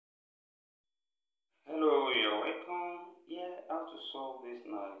solve this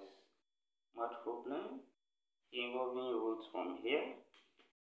nice math problem involving roots from here.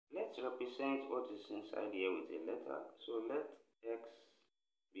 Let's represent what is inside here with a letter. So let x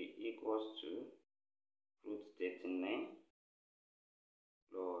be equals to root 39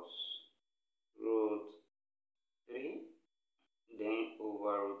 plus root 3 then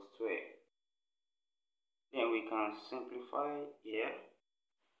over root 12. Then we can simplify here,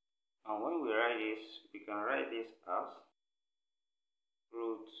 and when we write this, we can write this as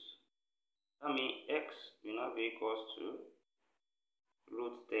root, that means x will now be equals to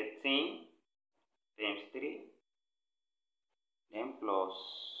root 13 times 3 then plus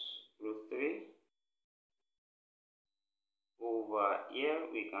root 3 over here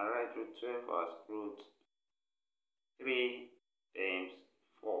we can write root 12 as root 3 times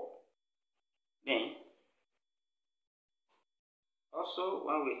 4. Then also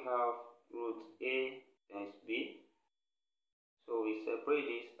when we have root a times b, so we separate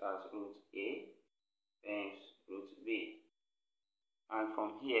this as root a times root b, and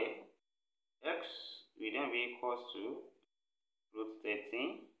from here x will then be equals to root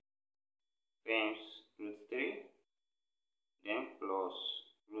 13 times root 3 then plus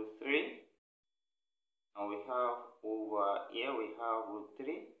root 3, and we have over here we have root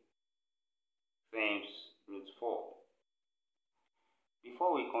 3 times root 4.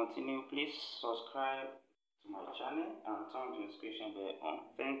 Before we continue, please subscribe to my channel and turn the notification bell on.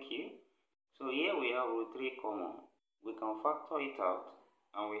 Thank you. So here we have root 3 common. We can factor it out,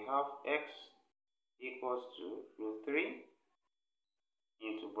 and we have x equals to root 3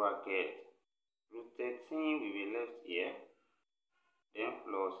 into bracket root 13 will be left here, then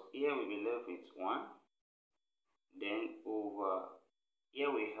plus here will be left with 1, then over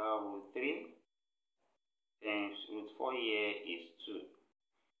here we have root 3 times root 4 here is 2.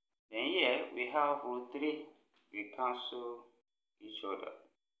 Then here we have root 3, we cancel each other,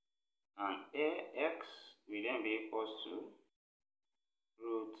 and x will then be equals to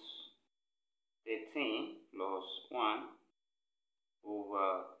root 13 plus 1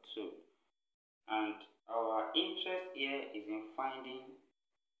 over 2. And our interest here is in finding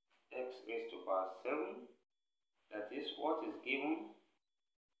x raised to power 7, that is what is given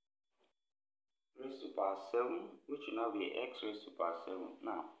raised to power 7, which will now be x raised to power 7.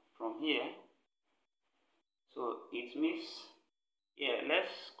 Now from here, so it means here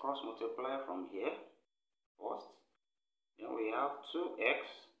let's cross multiply from here first. Then we have 2x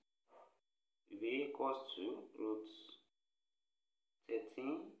will be equals to root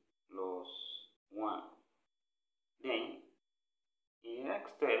 13 plus 1. Then in the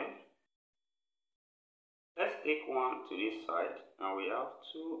next term, let's take 1 to this side, and we have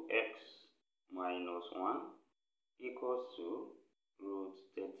 2x minus 1 equals to root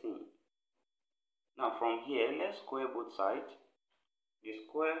 13. Now from here, let's square both sides. We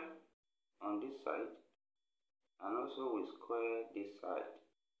square on this side, and also we square this side.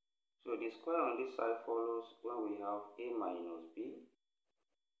 So the square on this side follows when we have a minus b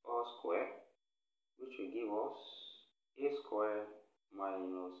all square, which will give us a square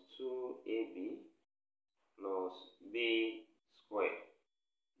minus 2ab plus b square.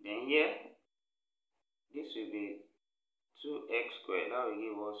 Then here, this will be 2x squared, that will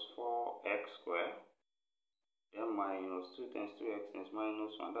give us 4x squared. Then minus 2 times 2x times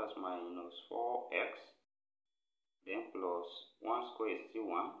minus 1, that's minus 4x. Then plus 1 square is still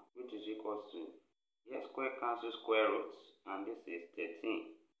 1, which is equals to, here square cancels square roots, and this is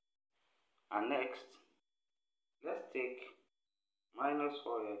 13. And next, let's take minus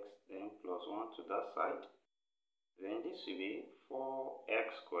 4x then plus 1 to that side. Then this will be 4x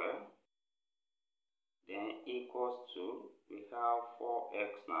squared. Then equals to, we have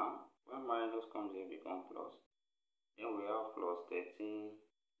 4x now. When minus comes here, become plus. Then we have plus 13,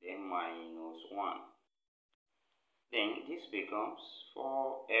 then minus 1. Then this becomes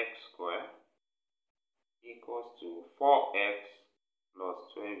 4x squared equals to 4x plus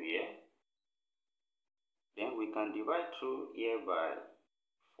 12 here. Then we can divide through here by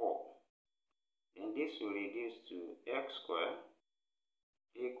 4. Then this will reduce to x squared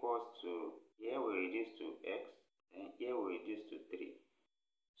equals to, here we reduce to x, and here we reduce to 3.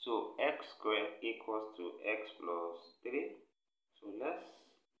 So x squared equals to x plus 3. So let's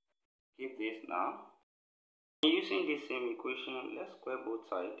keep this now. Using this same equation, let's square both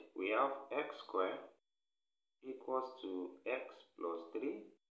sides. We have x squared equals to x plus 3.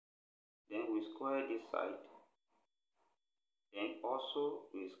 Then we square this side. Then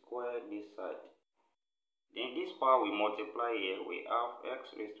also we square this side. Then this power we multiply here. We have x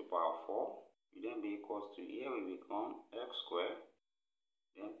raised to power 4. Will then be equals to, here will become x squared.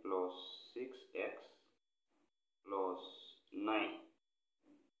 Then plus 6x plus 9.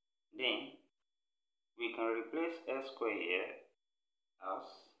 Then we can replace x squared here as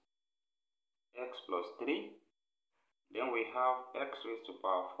x plus 3. Then we have x raised to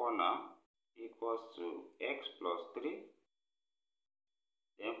power 4 now equals to x plus 3,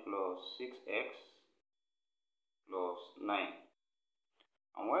 then plus 6x plus 9.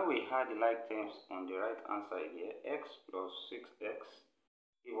 And when we add the like terms on the right hand side here, x plus 6x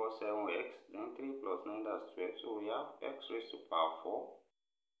give us 7x, then 3 plus 9, that's 12. So we have x raised to power 4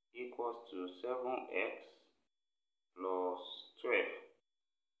 equals to 7x plus 12.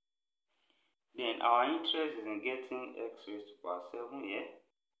 Then our interest is in getting x raised to power 7 here.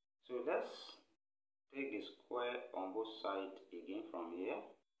 So let's take the square on both sides again from here.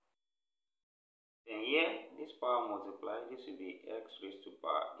 Then here, this power multiply, this will be x raised to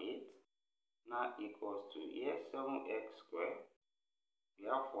power 8. Now equals to here 7x squared. We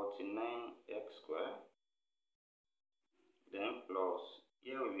have 49x squared. Then plus,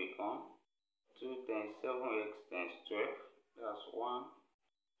 here will become 2 times 7x times 12. That's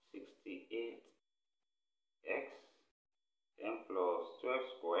 168x. Then plus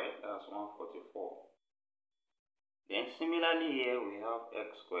 12 squared, that's 144. Then similarly here we have x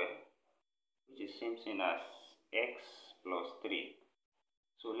squared, which is same thing as x plus 3.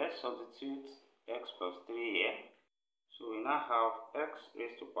 So let's substitute x plus 3 here. So we now have x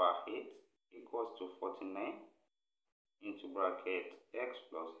raised to power 8 equals to 49 into bracket x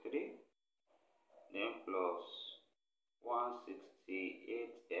plus 3, then plus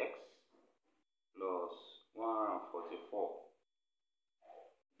 168x plus 144.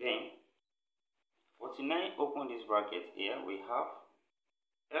 Then 49, open this bracket here, we have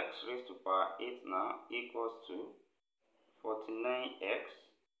x raised to power 8 now equals to 49x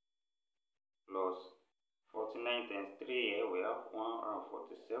plus 49 times 3 here, we have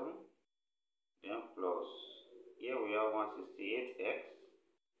 147. Then plus, here we have 168x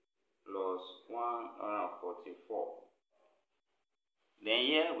plus 144. Then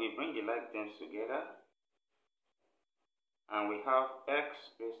here we bring the like terms together, and we have x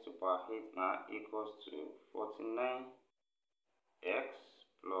raised to power 8 now equals to 49x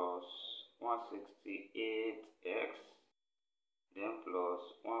plus 168x, then plus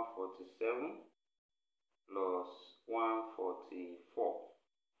 147 plus 144.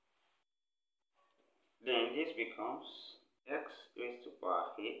 Then this becomes x raised to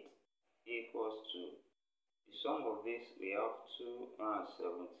power 8 equals to, the sum of this we have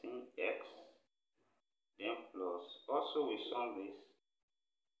 217x, then plus, also we sum this,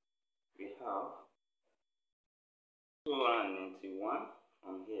 we have 291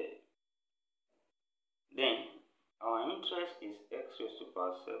 from here. Then our interest is x raised to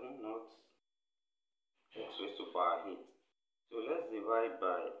power 7, not x raised to power 8. So let's divide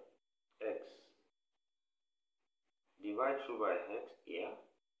by x. Divide through by x here,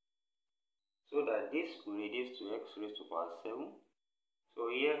 so that this will reduce to x raised to power 7. So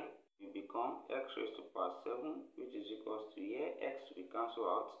here will become x raised to power 7, which is equals to, here x will cancel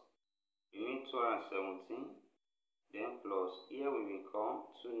out, we mean 217, then plus, here will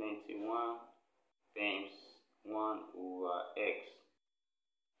become 291 times 1 over x.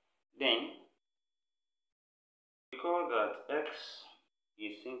 Then recall that x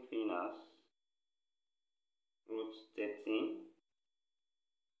is same thing as root 13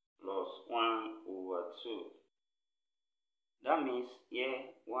 plus 1 over 2. That means here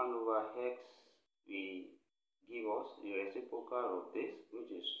 1 over x will give us the reciprocal of this,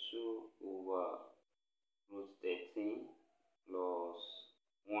 which is 2 over root 13 plus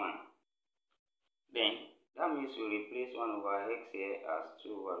 1. Then that means we replace 1 over x here as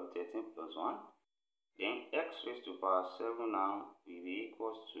 2 over root 13 plus 1. Then x raised to power 7 now will be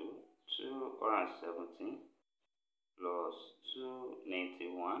equals to 217 plus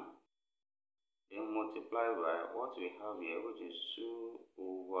 291, then multiply by what we have here, which is 2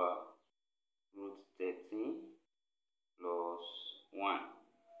 over root 13 plus 1.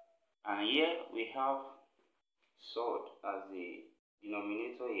 And here we have sod as the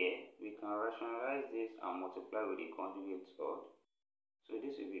denominator here. We can rationalize this and multiply with the conjugate sod. So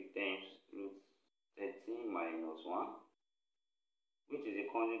this will be times root 13 minus 1, which is the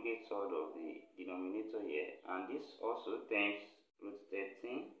conjugate sod of the denominator here, and this also times root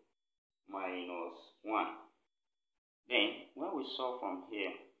 13 minus 1. Then when we solve from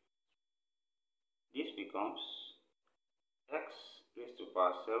here, this becomes x raised to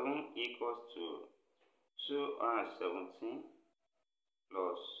power 7 equals to 217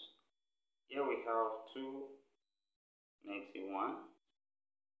 plus, here we have 291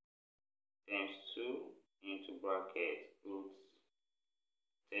 times 2 into bracket root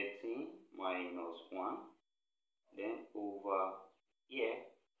 13 minus 1, then over here.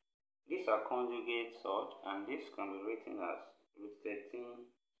 These are conjugate sort, and this can be written as root 13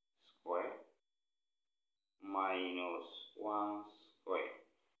 square minus 1 square.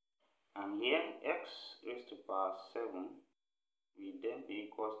 And here x raised to power 7 will then be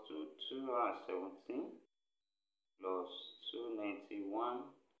equals to 217 plus 291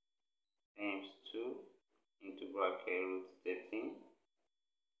 times 2 into bracket root 13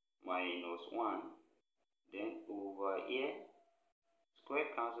 minus 1, then over here square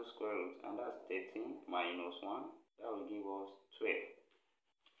cancel square root, and that's 13 minus 1, that will give us 12.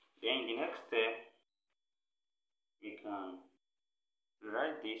 Then the next step, we can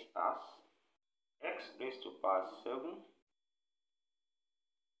write this as x raised to power 7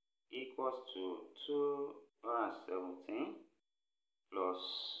 equals to 217 plus,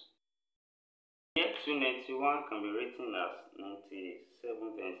 here 291 can be written as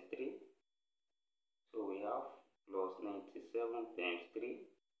 97 times 3, so we have plus 97 times 3,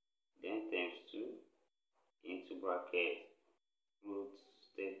 then times 2 into bracket root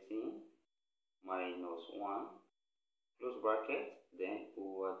 13 minus 1, close bracket, then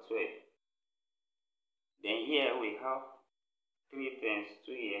over 12. Then here we have 3 times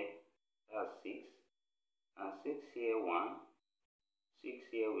 2 here, that's 6, and 6 here 1, 6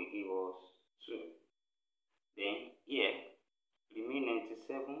 here will give us 2. Then here remain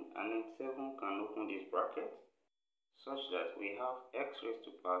 97, and 97 can open this bracket such that we have x raised to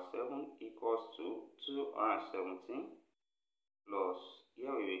power 7 equals to 217 plus,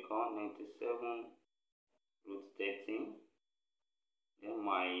 here we become 97 root 13, then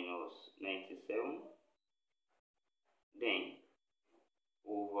minus 97, then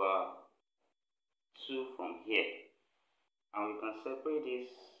over 2 from here, and we can separate this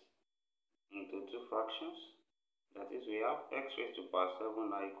into two fractions. That is, we have x raised to power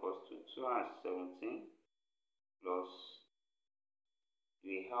 7 now equals to 217 plus,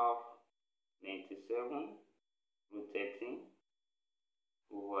 we have 97 root 13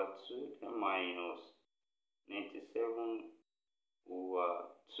 over 2, then minus 97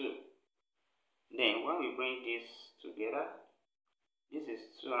 over 2. Then when we bring this together, this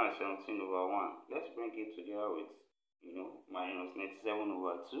is 217 over 1. Let's bring it together with, minus 97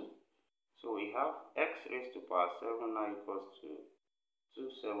 over 2. So we have x raised to power 7 now equals to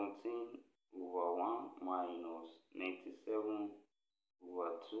 217 over 1 minus 97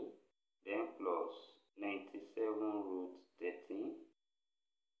 over 2, then plus 97 root 13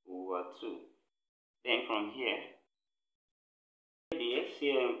 over 2. Then from here, the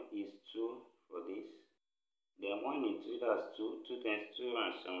LCM is 2 for this. Then 1 into 2, that's 2. 2 times 2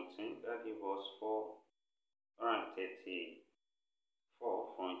 and 17, that gives us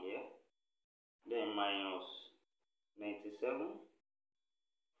 434 from here. Then minus 97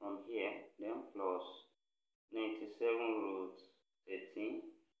 from here, then plus 97 root 13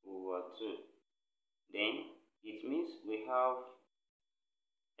 over 2. Then it means we have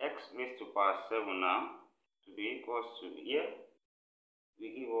x raised to power 7 now to be equals to, here we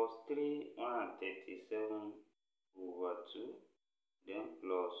give us 337 over 2, then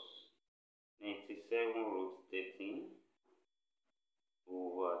plus 97 root 13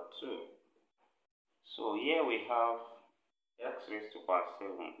 over 2. So here we have x raised to power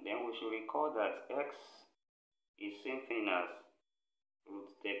 7. Then we should recall that x is same thing as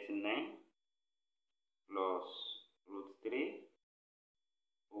root 39 plus root 3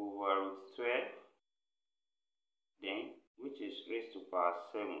 over root 12, then which is raised to power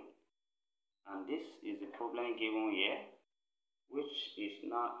 7. And this is the problem given here, which is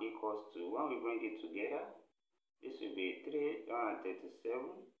now equals to, when we bring it together, this will be 337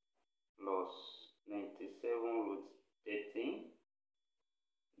 plus 97 root 13,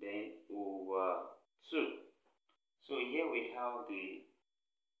 then over 2. So here we have the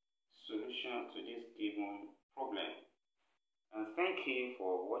solution to this given problem. And thank you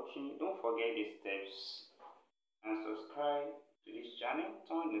for watching. Don't forget the steps and subscribe to this channel.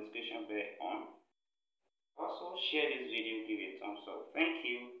 Turn the notification bell on. Also share this video, give it a thumbs up. Thank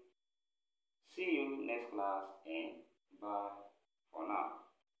you. See you next class, and bye for now.